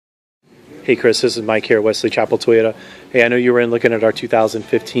Hey Chris, this is Mike here at Wesley Chapel Toyota. Hey, I know you were in looking at our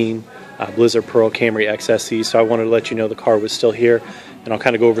 2015 Blizzard Pearl Camry XSE, so I wanted to let you know the car was still here, and I'll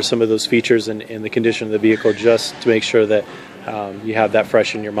kind of go over some of those features and the condition of the vehicle just to make sure that you have that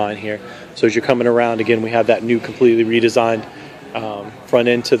fresh in your mind here. So as you're coming around, again, we have that new completely redesigned front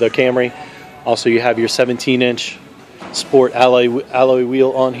end to the Camry. Also, you have your 17-inch sport alloy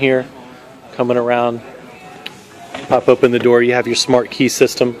wheel on here. Coming around, pop open the door, you have your smart key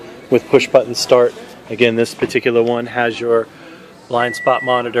system with push button start. Again, this particular one has your blind spot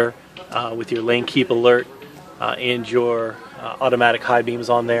monitor with your lane keep alert and your automatic high beams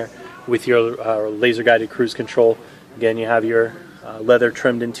on there with your laser guided cruise control. Again, you have your leather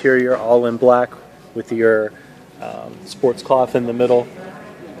trimmed interior all in black with your sports cloth in the middle,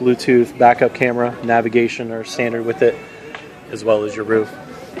 Bluetooth backup camera, navigation are standard with it, as well as your roof.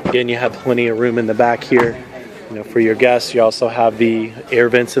 Again, you have plenty of room in the back here. For your guests, you also have the air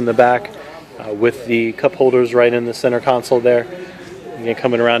vents in the back with the cup holders right in the center console there. Again,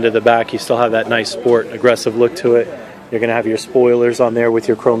 coming around to the back, you still have that nice sport, aggressive look to it. You're going to have your spoilers on there with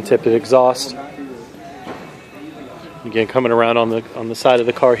your chrome-tipped exhaust. Again, coming around on the side of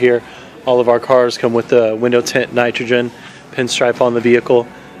the car here, all of our cars come with the window tint nitrogen pinstripe on the vehicle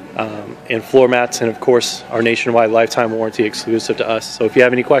and floor mats, and of course our nationwide lifetime warranty exclusive to us. So if you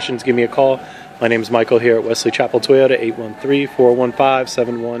have any questions, give me a call. My name is Michael here at Wesley Chapel Toyota,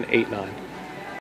 813-415-7189.